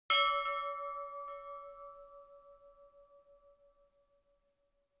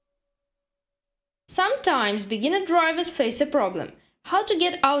Sometimes beginner drivers face a problem: how to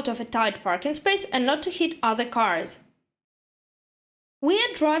get out of a tight parking space and not to hit other cars. We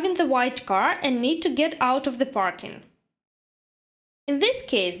are driving the white car and need to get out of the parking. In this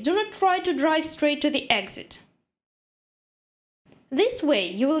case, do not try to drive straight to the exit. This way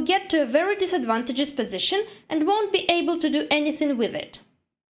you will get to a very disadvantageous position and won't be able to do anything with it.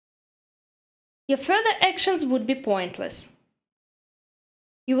 Your further actions would be pointless.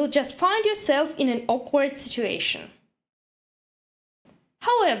 You will just find yourself in an awkward situation.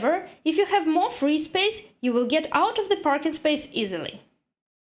 However, if you have more free space, you will get out of the parking space easily.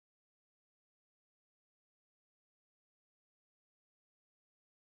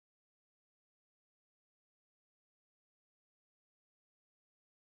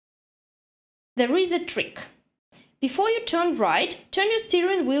 There is a trick. Before you turn right, turn your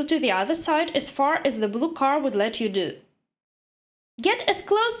steering wheel to the other side as far as the blue car would let you do. Get as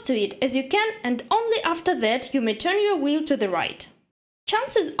close to it as you can, and only after that you may turn your wheel to the right.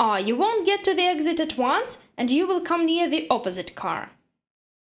 Chances are you won't get to the exit at once and you will come near the opposite car.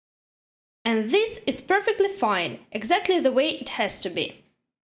 And this is perfectly fine, exactly the way it has to be.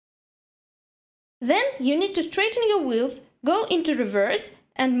 Then you need to straighten your wheels, go into reverse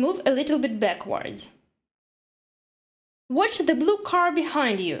and move a little bit backwards. Watch the blue car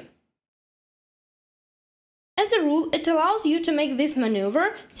behind you. As a rule, it allows you to make this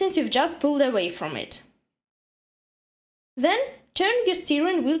maneuver since you've just pulled away from it. Then turn your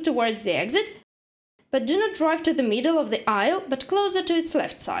steering wheel towards the exit, but do not drive to the middle of the aisle, but closer to its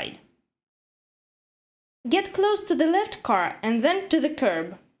left side. Get close to the left car and then to the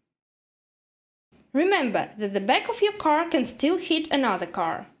curb. Remember that the back of your car can still hit another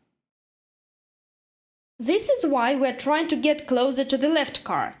car. This is why we are trying to get closer to the left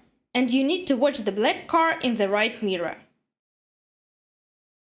car, and you need to watch the black car in the right mirror.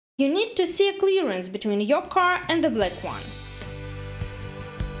 You need to see a clearance between your car and the black one.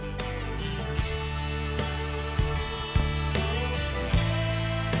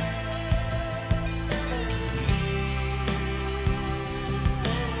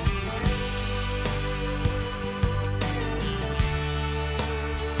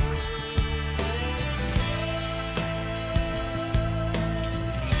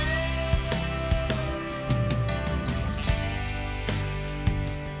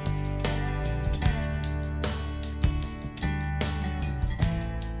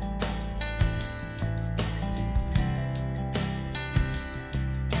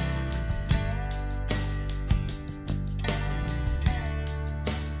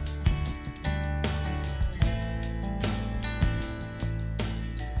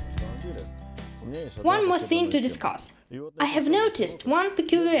 One more thing to discuss. I have noticed one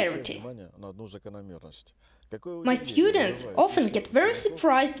peculiarity. My students often get very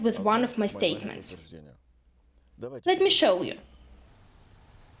surprised with one of my statements. Let me show you.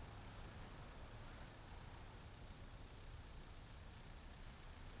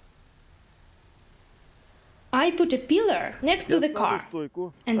 I put a pillar next to the car,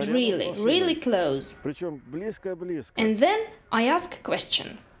 and really close. And then I ask a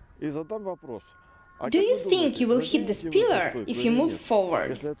question. Do you think you will hit this pillar if you move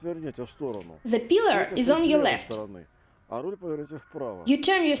forward? The pillar is on your left. You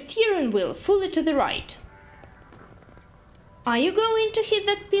turn your steering wheel fully to the right. Are you going to hit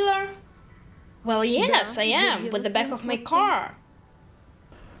that pillar? Well, yes, I am, with the back of my car.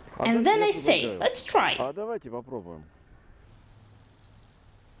 And then I say, let's try.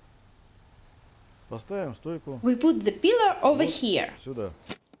 We put the pillar over here.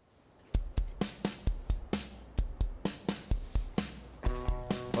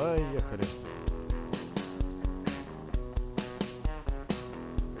 Поехали.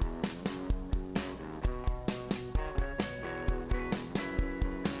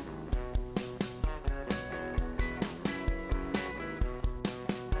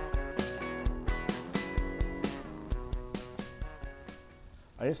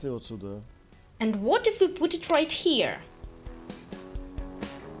 А если вот сюда? And what if we put it right here?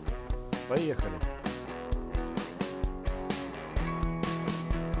 Поехали.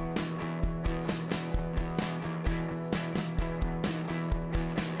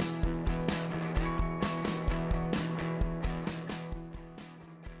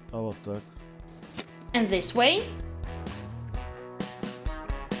 А вот так. And this way?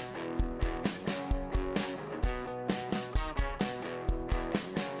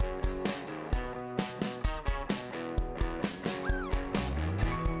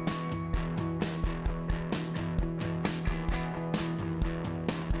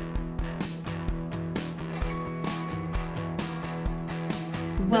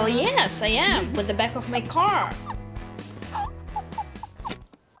 Well, yes, I am, with the back of my car.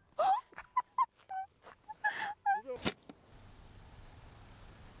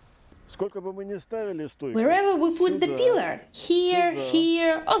 Wherever we put the pillar, here,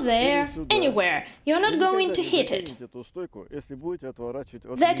 here, or there, anywhere, you're not going to hit it.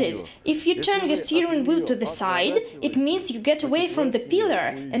 That is, if you turn your steering wheel to the side, it means you get away from the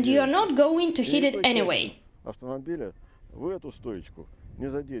pillar, and you are not going to hit it anyway.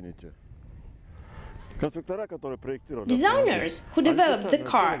 Designers who developed the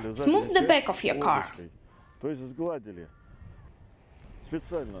car smoothed the back of your car.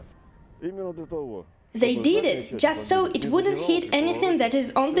 They did it just so it wouldn't hit anything that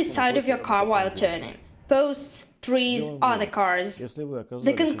is on the side of your car while turning. Posts, trees, other cars.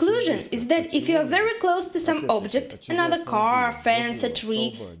 The conclusion is that if you are very close to some object, another car, fence, a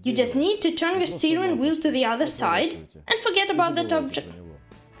tree, you just need to turn your steering wheel to the other side and forget about that object.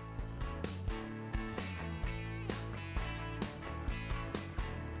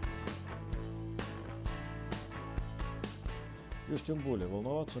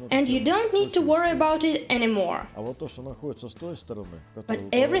 And you don't need to worry about it anymore. But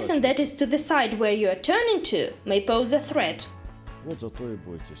everything that is to the side where you are turning to may pose a threat.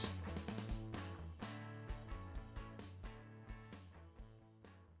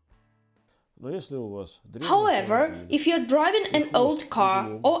 However, if you're driving an old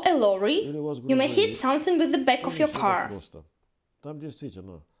car or a lorry, you may hit something with the back of your car.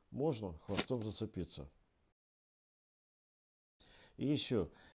 And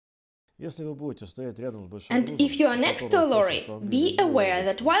if you are next to a lorry, be aware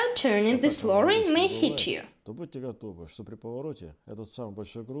that while turning, this lorry may hit you.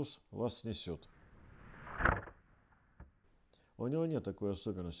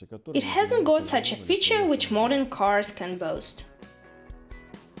 It hasn't got such a feature which modern cars can boast.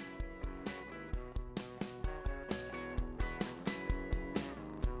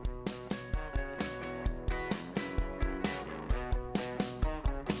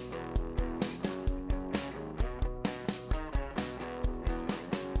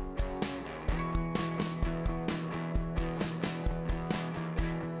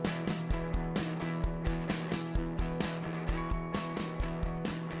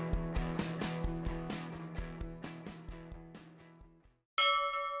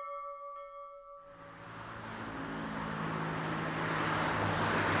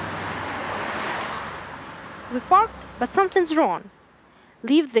 We parked, but something's wrong.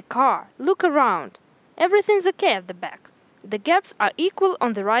 Leave the car, look around. Everything's okay at the back. The gaps are equal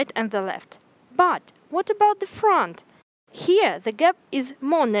on the right and the left. But what about the front? Here the gap is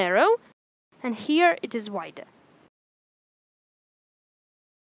more narrow, and here it is wider.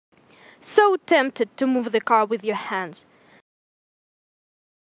 So tempted to move the car with your hands.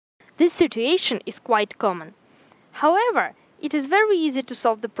 This situation is quite common. However, it is very easy to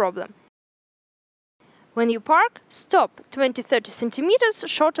solve the problem. When you park, stop 20-30 centimeters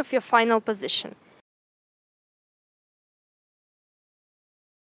short of your final position.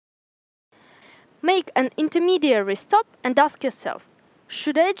 Make an intermediary stop and ask yourself,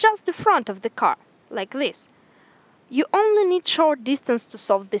 should I adjust the front of the car, like this? You only need short distance to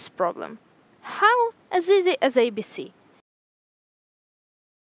solve this problem. How? As easy as ABC.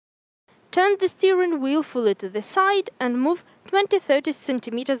 Turn the steering wheel fully to the side and move 20-30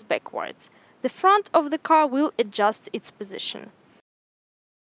 centimeters backwards. The front of the car will adjust its position.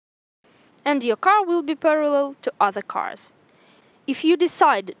 And your car will be parallel to other cars. If you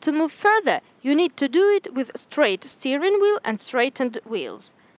decide to move further, you need to do it with straight steering wheel and straightened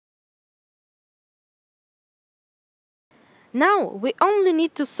wheels. Now we only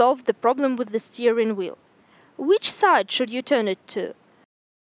need to solve the problem with the steering wheel. Which side should you turn it to?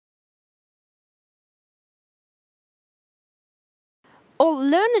 All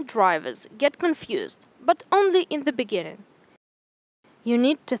learned drivers get confused, but only in the beginning. You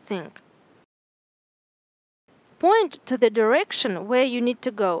need to think. Point to the direction where you need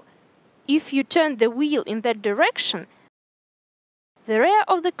to go. If you turn the wheel in that direction, the rear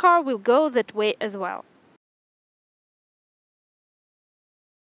of the car will go that way as well.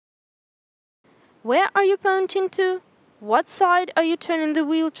 Where are you pointing to? What side are you turning the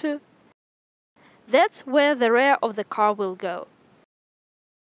wheel to? That's where the rear of the car will go.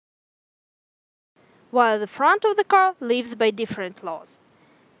 While the front of the car lives by different laws.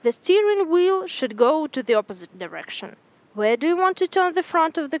 The steering wheel should go to the opposite direction. Where do you want to turn the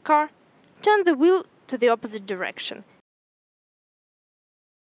front of the car? Turn the wheel to the opposite direction.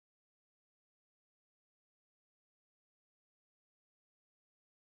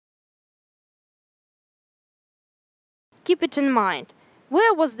 Keep it in mind.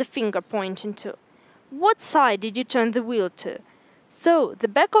 Where was the finger pointing to? What side did you turn the wheel to? So, the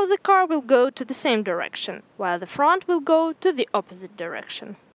back of the car will go to the same direction, while the front will go to the opposite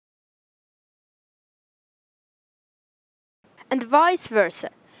direction. And vice versa.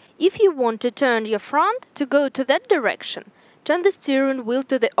 If you want to turn your front to go to that direction, turn the steering wheel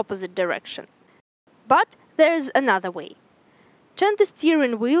to the opposite direction. But there is another way. Turn the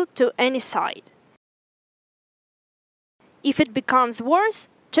steering wheel to any side. If it becomes worse,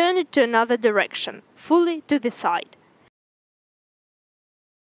 turn it to another direction, fully to the side.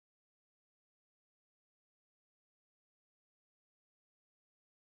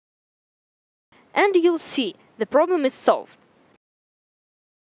 And you'll see, the problem is solved.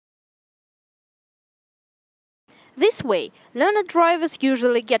 This way, learner drivers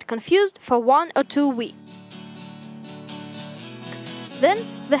usually get confused for 1 or 2 weeks. Then,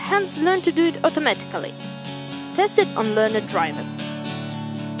 the hands learn to do it automatically. Test it on learner drivers.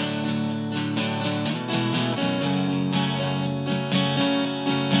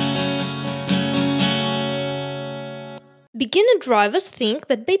 Beginner drivers think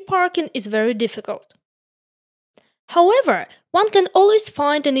that bay parking is very difficult. However, one can always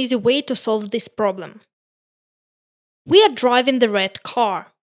find an easy way to solve this problem. We are driving the red car.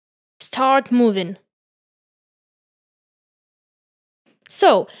 Start moving.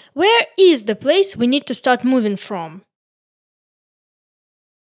 So, where is the place we need to start moving from?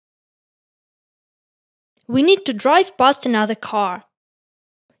 We need to drive past another car.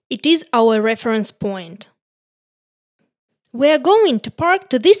 It is our reference point. We are going to park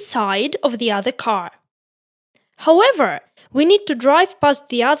to this side of the other car. However, we need to drive past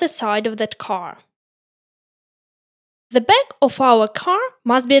the other side of that car. The back of our car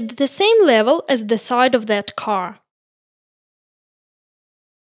must be at the same level as the side of that car.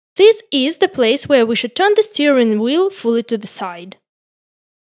 This is the place where we should turn the steering wheel fully to the side.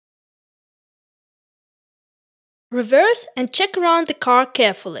 Reverse and check around the car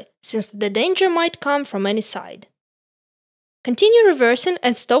carefully, since the danger might come from any side. Continue reversing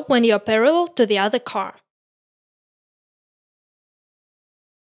and stop when you are parallel to the other car.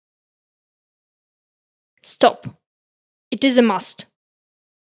 Stop. It is a must.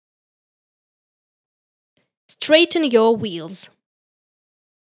 Straighten your wheels.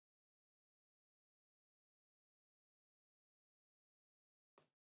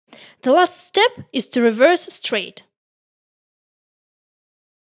 The last step is to reverse straight.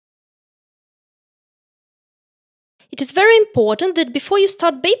 It is very important that before you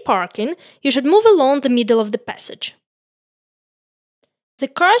start bay parking, you should move along the middle of the passage. The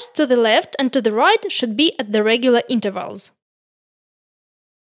cars to the left and to the right should be at the regular intervals.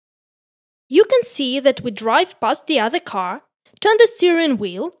 You can see that we drive past the other car, turn the steering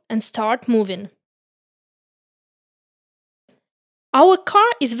wheel and start moving. Our car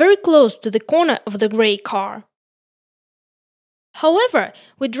is very close to the corner of the grey car. However,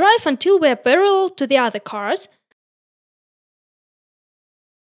 we drive until we are parallel to the other cars,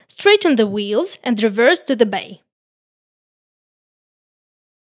 straighten the wheels and reverse to the bay.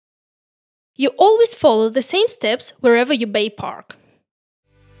 You always follow the same steps wherever you bay park.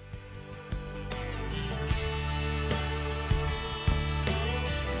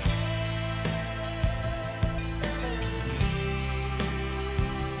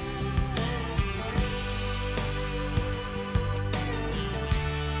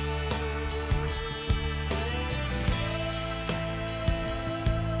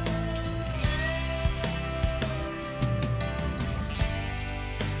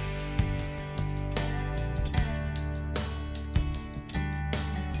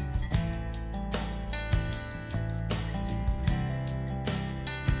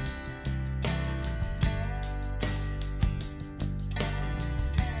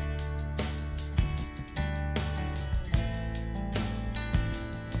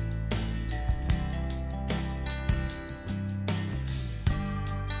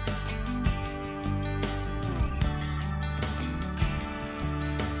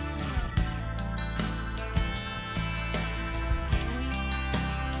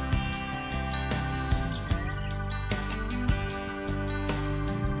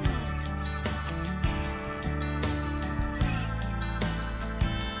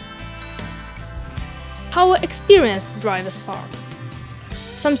 How experienced drivers park.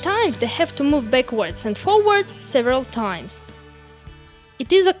 Sometimes they have to move backwards and forward several times.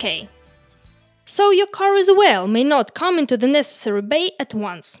 It is okay. So your car as well may not come into the necessary bay at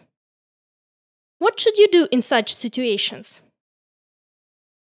once. What should you do in such situations?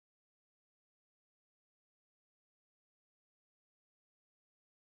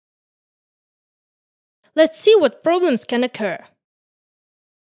 Let's see what problems can occur.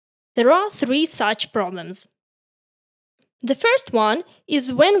 There are three such problems. The first one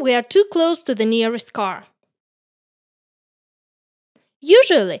is when we are too close to the nearest car.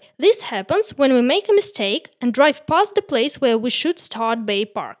 Usually, this happens when we make a mistake and drive past the place where we should start bay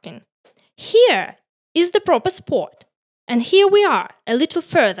parking. Here is the proper spot, and here we are, a little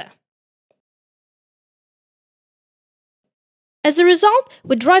further. As a result,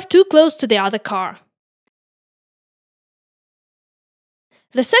 we drive too close to the other car.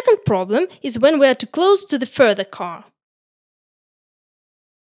 The second problem is when we are too close to the further car.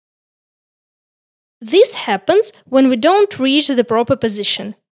 This happens when we don't reach the proper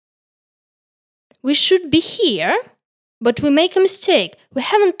position. We should be here, but we make a mistake. We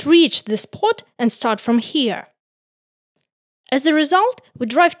haven't reached the spot and start from here. As a result, we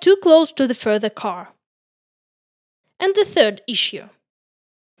drive too close to the further car. And the third issue.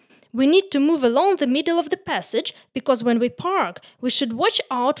 We need to move along the middle of the passage because when we park, we should watch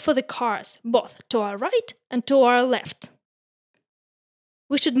out for the cars, both to our right and to our left.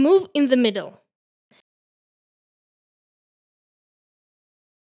 We should move in the middle.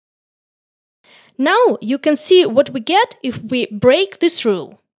 Now you can see what we get if we break this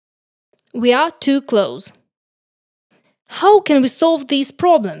rule. We are too close. How can we solve these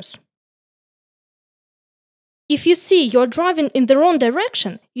problems? If you see you're driving in the wrong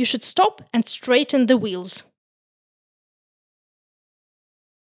direction, you should stop and straighten the wheels.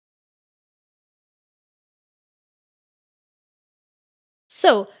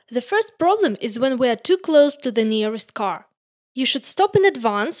 So, the first problem is when we are too close to the nearest car. You should stop in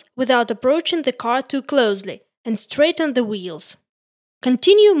advance without approaching the car too closely and straighten the wheels.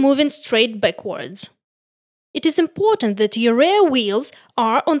 Continue moving straight backwards. It is important that your rear wheels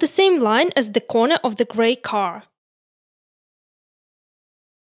are on the same line as the corner of the grey car.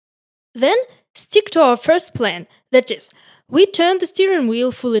 Then, stick to our first plan, that is, we turn the steering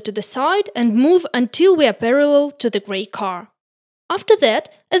wheel fully to the side and move until we are parallel to the grey car. After that,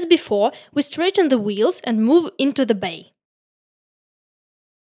 as before, we straighten the wheels and move into the bay.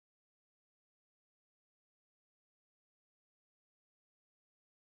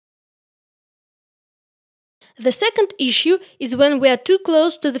 The second issue is when we are too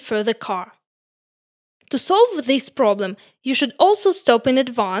close to the further car. To solve this problem, you should also stop in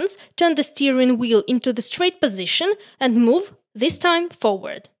advance, turn the steering wheel into the straight position and move, this time,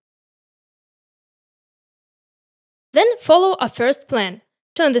 forward. Then follow our first plan.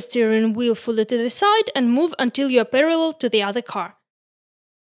 Turn the steering wheel fully to the side and move until you are parallel to the other car.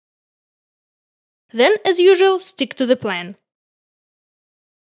 Then, as usual, stick to the plan.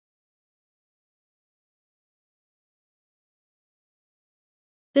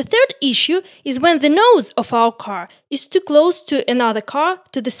 The third issue is when the nose of our car is too close to another car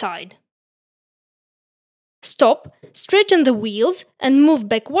to the side. Stop, straighten the wheels, and move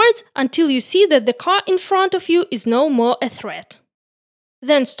backwards until you see that the car in front of you is no more a threat.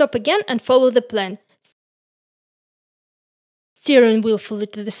 Then stop again and follow the plan. Steering wheel fully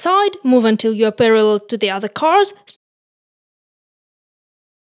to the side, move until you are parallel to the other cars.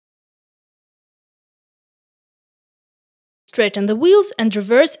 Straighten the wheels and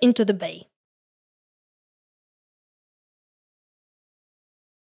reverse into the bay.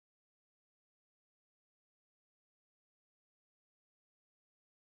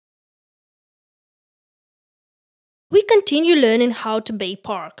 We continue learning how to bay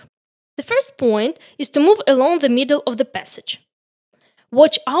park. The first point is to move along the middle of the passage.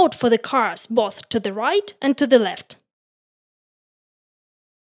 Watch out for the cars both to the right and to the left.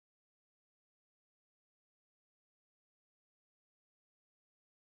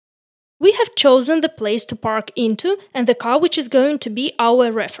 We have chosen the place to park into and the car which is going to be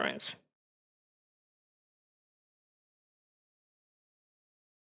our reference.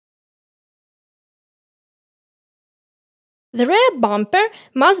 The rear bumper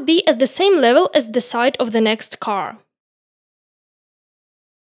must be at the same level as the side of the next car.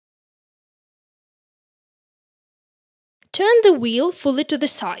 Turn the wheel fully to the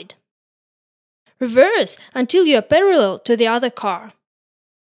side. Reverse until you are parallel to the other car.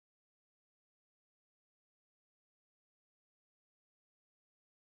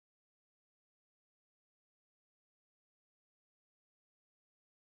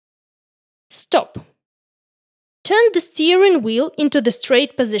 Stop. Turn the steering wheel into the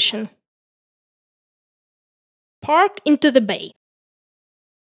straight position. Park into the bay.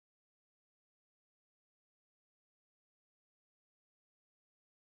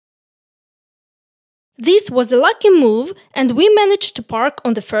 This was a lucky move and we managed to park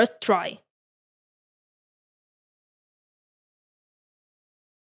on the first try.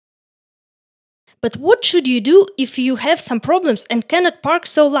 But what should you do if you have some problems and cannot park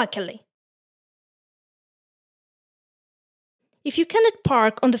so luckily? If you cannot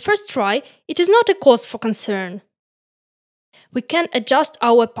park on the first try, it is not a cause for concern. We can adjust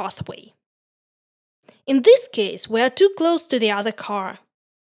our pathway. In this case, we are too close to the other car.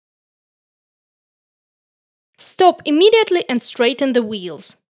 Stop immediately and straighten the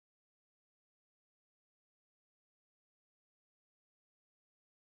wheels.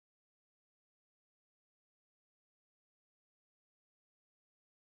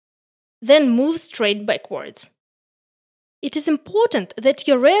 Then move straight backwards. It is important that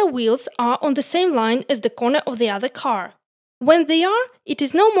your rear wheels are on the same line as the corner of the other car. When they are, it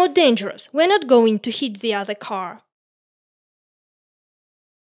is no more dangerous. We're not going to hit the other car.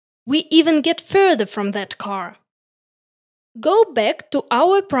 We even get further from that car. Go back to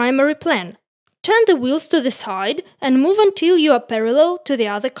our primary plan. Turn the wheels to the side and move until you are parallel to the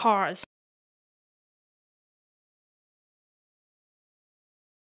other cars.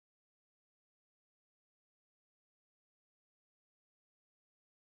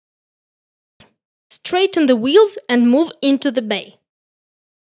 Straighten the wheels and move into the bay.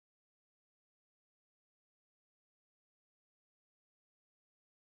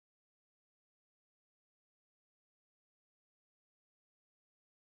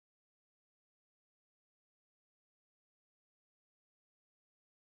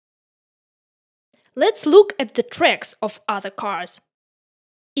 Let's look at the tracks of other cars.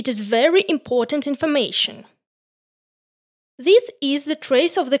 It is very important information. This is the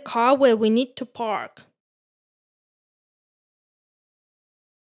trace of the car where we need to park.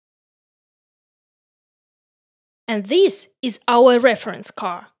 And this is our reference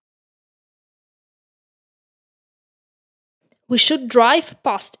car. We should drive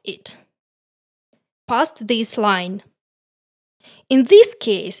past it, past this line. In this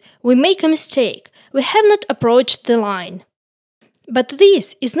case, we make a mistake. We have not approached the line. But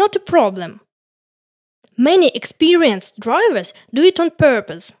this is not a problem. Many experienced drivers do it on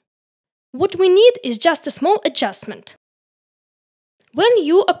purpose. What we need is just a small adjustment. When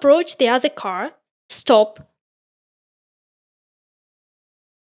you approach the other car, stop,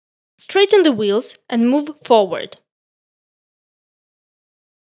 straighten the wheels and move forward.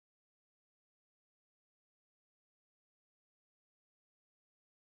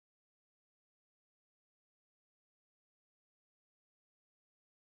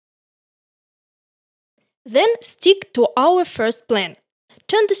 Then stick to our first plan.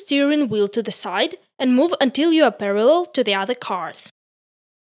 Turn the steering wheel to the side and move until you are parallel to the other cars.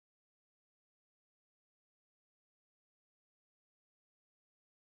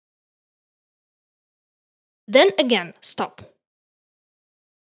 Then again, stop.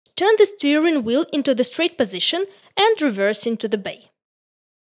 Turn the steering wheel into the straight position and reverse into the bay.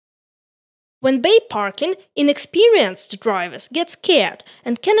 When bay parking, inexperienced drivers get scared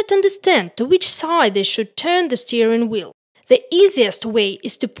and cannot understand to which side they should turn the steering wheel. The easiest way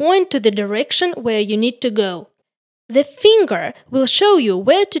is to point to the direction where you need to go. The finger will show you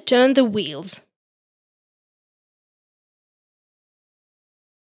where to turn the wheels.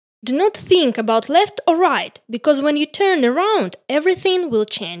 Do not think about left or right, because when you turn around, everything will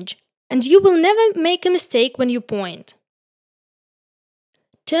change, and you will never make a mistake when you point.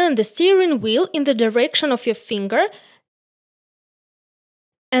 Turn the steering wheel in the direction of your finger,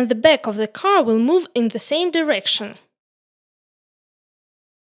 and the back of the car will move in the same direction.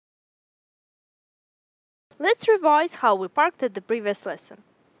 Let's revise how we parked at the previous lesson.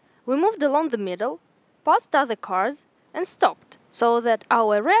 We moved along the middle, passed other cars, and stopped, so that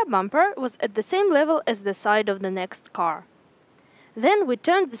our rear bumper was at the same level as the side of the next car. Then we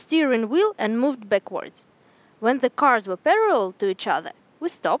turned the steering wheel and moved backwards. When the cars were parallel to each other, we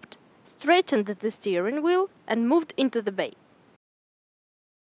stopped, straightened the steering wheel, and moved into the bay.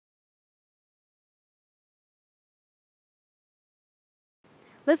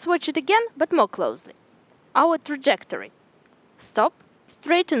 Let's watch it again, but more closely. Our trajectory. Stop,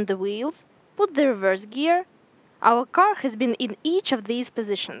 straighten the wheels, put the reverse gear. Our car has been in each of these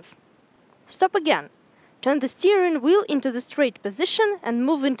positions. Stop again. Turn the steering wheel into the straight position and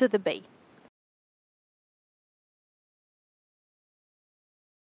move into the bay.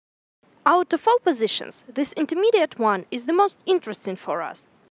 Out of all positions, this intermediate one is the most interesting for us.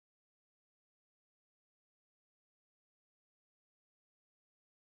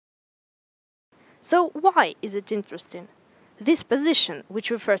 So why is it interesting? This position, which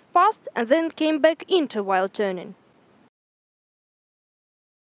we first passed and then came back into while turning.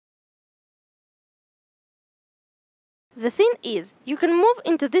 The thing is, you can move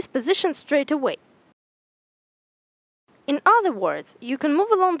into this position straight away. In other words, you can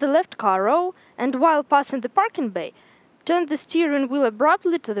move along the left car row and while passing the parking bay, turn the steering wheel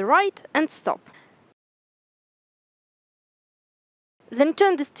abruptly to the right and stop. Then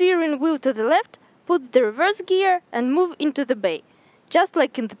turn the steering wheel to the left, put the reverse gear and move into the bay, just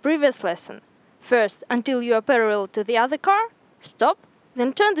like in the previous lesson. First, until you are parallel to the other car, stop,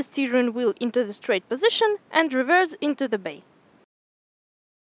 then turn the steering wheel into the straight position and reverse into the bay.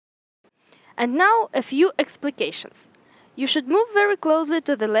 And now a few explications. You should move very closely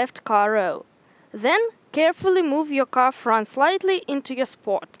to the left car row. Then carefully move your car front slightly into your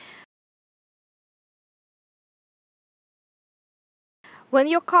spot. When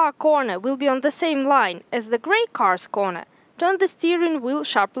your car corner will be on the same line as the gray car's corner, turn the steering wheel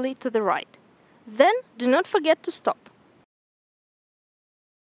sharply to the right. Then do not forget to stop.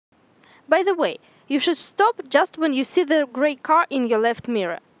 By the way, you should stop just when you see the gray car in your left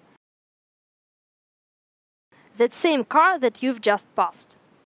mirror. That same car that you've just passed.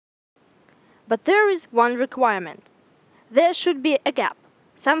 But there is one requirement. There should be a gap,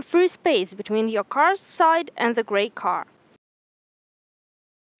 some free space between your car's side and the gray car.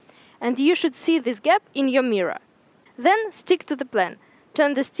 And you should see this gap in your mirror. Then stick to the plan.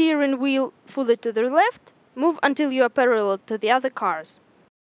 Turn the steering wheel fully to the left, move until you are parallel to the other cars.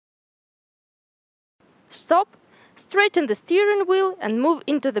 Stop, straighten the steering wheel and move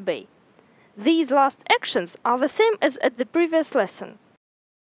into the bay. These last actions are the same as at the previous lesson.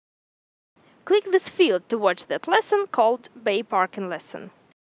 Click this field to watch that lesson called Bay Parking Lesson.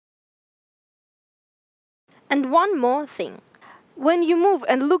 And one more thing. When you move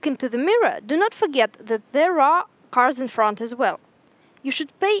and look into the mirror, do not forget that there are cars in front as well. You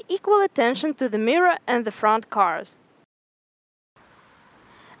should pay equal attention to the mirror and the front cars.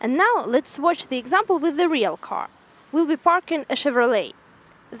 And now let's watch the example with the real car. We'll be parking a Chevrolet.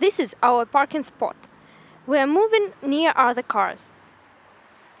 This is our parking spot. We are moving near other cars.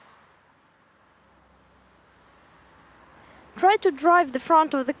 Try to drive the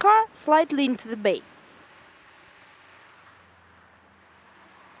front of the car slightly into the bay.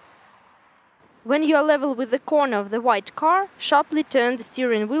 When you are level with the corner of the white car, sharply turn the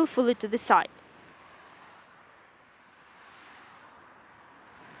steering wheel fully to the side.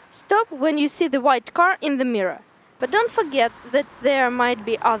 Stop when you see the white car in the mirror, but don't forget that there might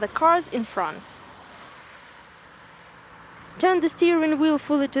be other cars in front. Turn the steering wheel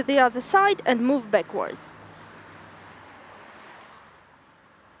fully to the other side and move backwards.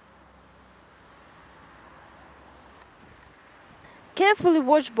 Carefully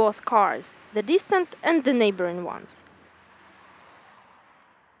watch both cars, the distant and the neighboring ones.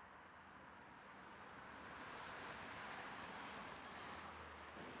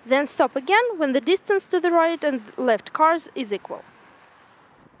 Then stop again when the distance to the right and left cars is equal.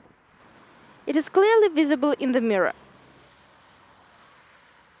 It is clearly visible in the mirror.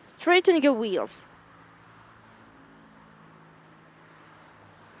 Straighten your wheels.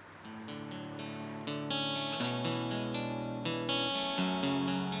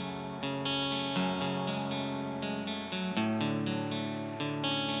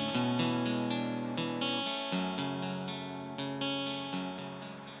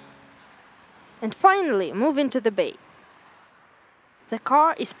 And finally, move into the bay. The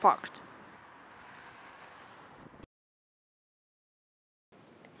car is parked.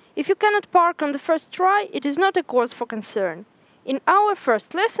 If you cannot park on the first try, it is not a cause for concern. In our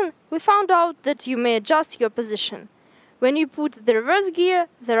first lesson, we found out that you may adjust your position. When you put the reverse gear,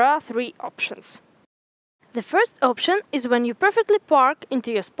 there are 3 options. The first option is when you perfectly park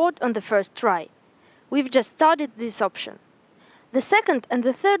into your spot on the first try. We've just studied this option. The second and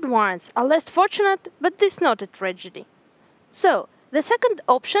the third ones are less fortunate, but this is not a tragedy. So, the second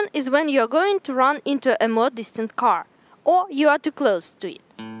option is when you are going to run into a more distant car, or you are too close to it.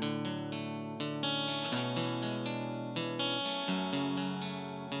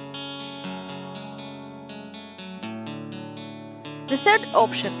 The third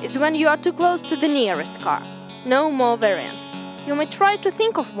option is when you are too close to the nearest car. No more variants. You may try to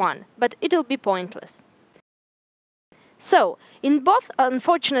think of one, but it'll be pointless. So, in both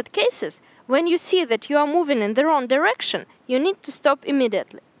unfortunate cases, when you see that you are moving in the wrong direction, you need to stop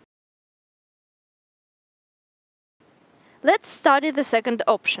immediately. Let's study the second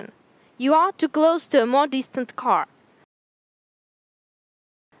option. You are too close to a more distant car.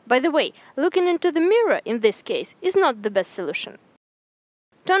 By the way, looking into the mirror in this case is not the best solution.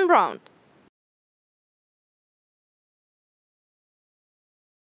 Turn round.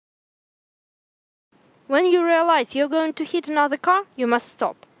 When you realize you're going to hit another car, you must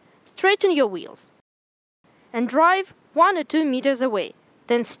stop. Straighten your wheels. And drive 1 or 2 meters away.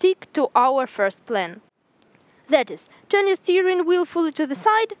 Then stick to our first plan. That is, turn your steering wheel fully to the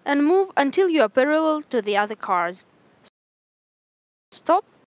side and move until you are parallel to the other cars. Stop.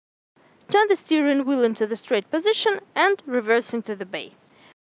 Turn the steering wheel into the straight position and reverse into the bay.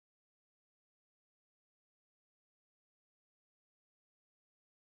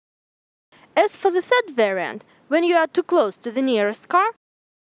 As for the third variant, when you are too close to the nearest car,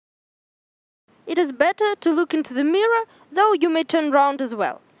 it is better to look into the mirror, though you may turn round as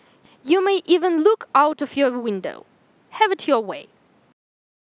well. You may even look out of your window. Have it your way.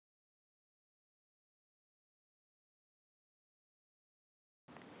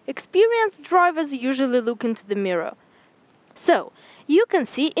 Experienced drivers usually look into the mirror. So, you can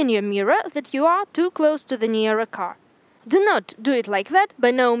see in your mirror that you are too close to the nearer car. Do not do it like that, by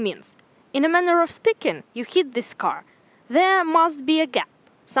no means. In a manner of speaking, you hit this car. There must be a gap,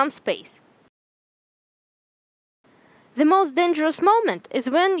 some space. The most dangerous moment is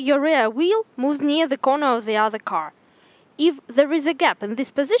when your rear wheel moves near the corner of the other car. If there is a gap in this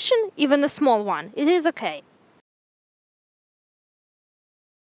position, even a small one, it is okay.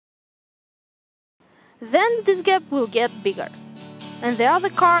 Then this gap will get bigger, and the other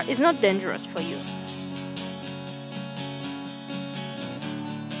car is not dangerous for you.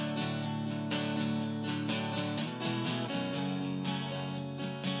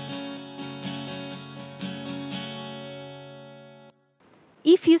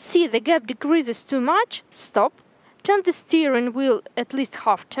 If you see the gap decreases too much, stop, turn the steering wheel at least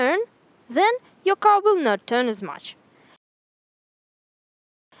half turn, then your car will not turn as much.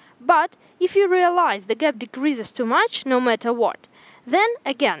 But if you realize the gap decreases too much, no matter what, then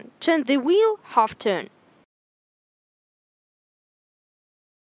again turn the wheel half turn.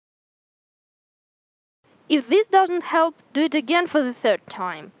 If this doesn't help, do it again for the third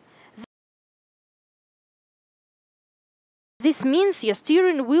time. This means your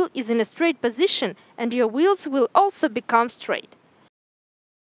steering wheel is in a straight position and your wheels will also become straight.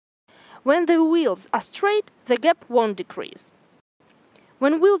 When the wheels are straight, the gap won't decrease.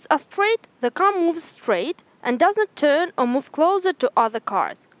 When wheels are straight, the car moves straight and does not turn or move closer to other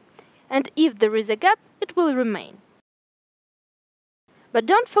cars. And if there is a gap, it will remain. But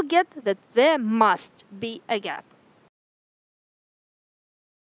don't forget that there must be a gap.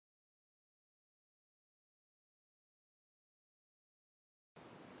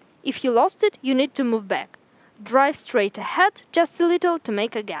 If you lost it, you need to move back. Drive straight ahead just a little to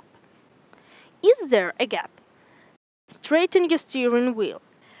make a gap. Is there a gap? Straighten your steering wheel.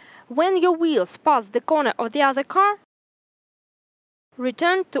 When your wheels pass the corner of the other car,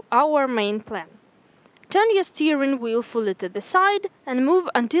 return to our main plan. Turn your steering wheel fully to the side and move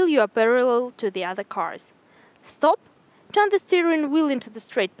until you are parallel to the other cars. Stop, turn the steering wheel into the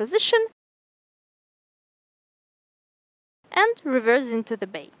straight position and reverse into the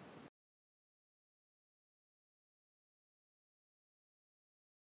bay.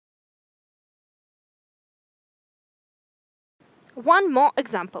 One more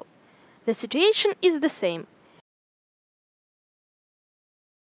example. The situation is the same.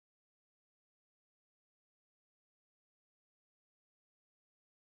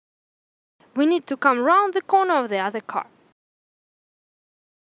 We need to come round the corner of the other car.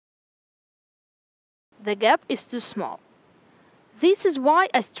 The gap is too small. This is why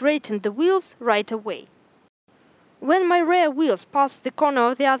I straightened the wheels right away. When my rear wheels pass the corner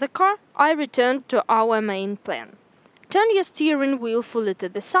of the other car, I returned to our main plan. Turn your steering wheel fully to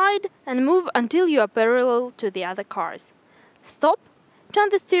the side and move until you are parallel to the other cars. Stop, turn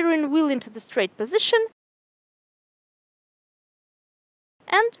the steering wheel into the straight position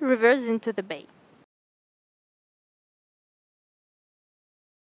and reverse into the bay.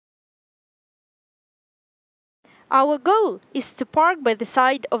 Our goal is to park by the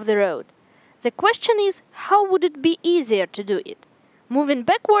side of the road. The question is, how would it be easier to do it? Moving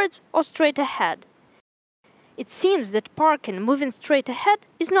backwards or straight ahead? It seems that parking moving straight ahead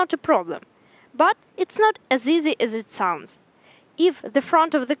is not a problem, but it's not as easy as it sounds. If the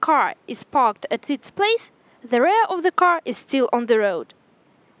front of the car is parked at its place, the rear of the car is still on the road.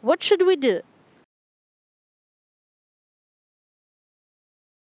 What should we do?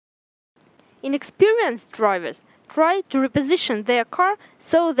 Inexperienced drivers try to reposition their car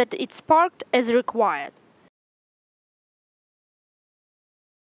so that it's parked as required.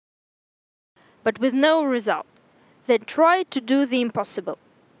 But with no result. They try to do the impossible.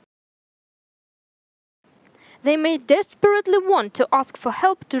 They may desperately want to ask for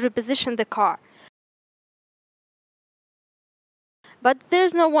help to reposition the car. But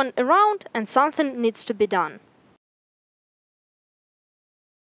there's no one around and something needs to be done.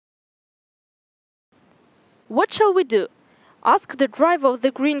 What shall we do? Ask the driver of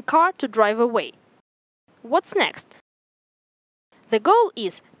the green car to drive away. What's next? The goal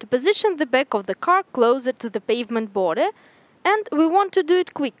is to position the back of the car closer to the pavement border, and we want to do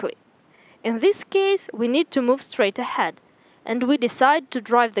it quickly. In this case, we need to move straight ahead, and we decide to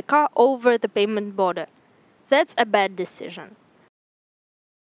drive the car over the pavement border. That's a bad decision.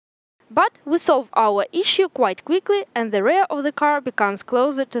 But we solve our issue quite quickly, and the rear of the car becomes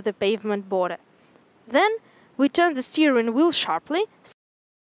closer to the pavement border. Then we turn the steering wheel sharply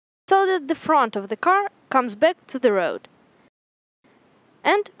so that the front of the car comes back to the road.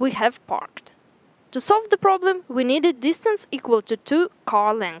 And we have parked. To solve the problem, we needed distance equal to 2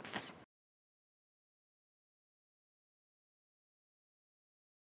 car lengths.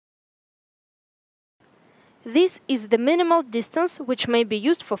 This is the minimal distance which may be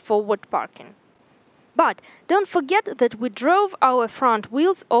used for forward parking. But don't forget that we drove our front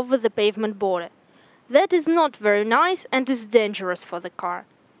wheels over the pavement border. That is not very nice and is dangerous for the car.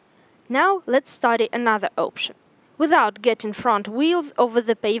 Now let's study another option, without getting front wheels over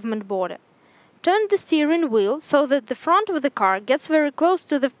the pavement border. Turn the steering wheel so that the front of the car gets very close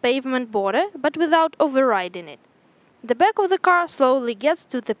to the pavement border, but without overriding it. The back of the car slowly gets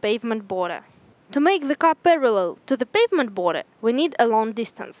to the pavement border. To make the car parallel to the pavement border, we need a long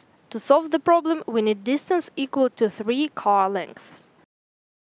distance. To solve the problem, we need distance equal to 3 car lengths.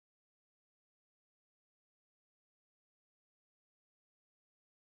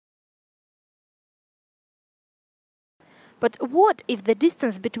 But what if the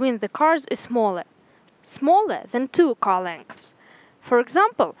distance between the cars is smaller? Smaller than 2 car lengths. For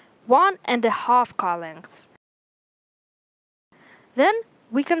example, 1.5 car lengths. Then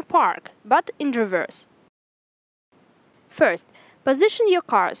we can park, but in reverse. First, position your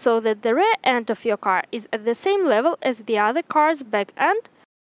car so that the rear end of your car is at the same level as the other car's back end,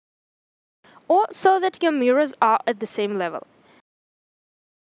 or so that your mirrors are at the same level.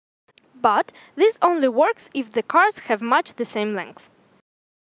 But this only works if the cars have much the same length.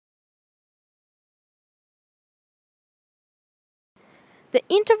 The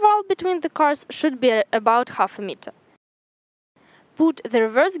interval between the cars should be about half a meter. Put the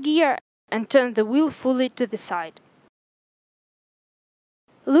reverse gear and turn the wheel fully to the side.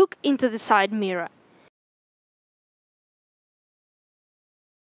 Look into the side mirror.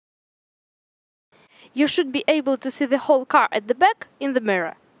 You should be able to see the whole car at the back in the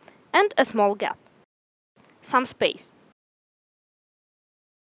mirror, and a small gap. Some space.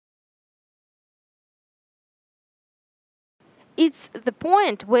 It's the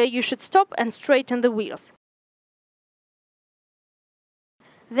point where you should stop and straighten the wheels.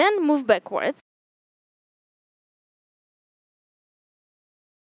 Then move backwards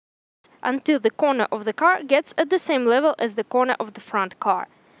until the corner of the car gets at the same level as the corner of the front car.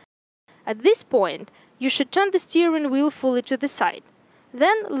 At this point, you should turn the steering wheel fully to the side.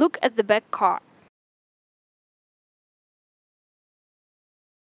 Then look at the back car.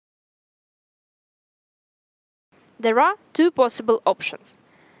 There are 2 possible options.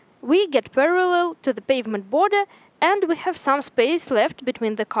 We get parallel to the pavement border and we have some space left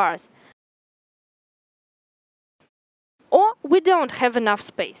between the cars. Or we don't have enough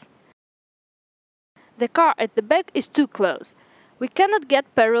space. The car at the back is too close. We cannot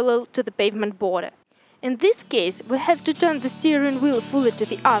get parallel to the pavement border. In this case, we have to turn the steering wheel fully to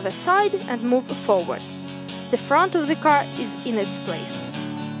the other side and move forward. The front of the car is in its place.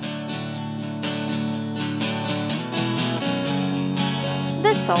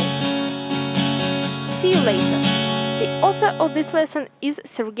 That's all. See you later. The author of this lesson is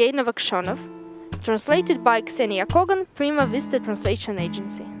Sergey Novokshonov, translated by Ksenia Kogan, Prima Vista Translation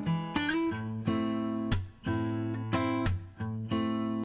Agency.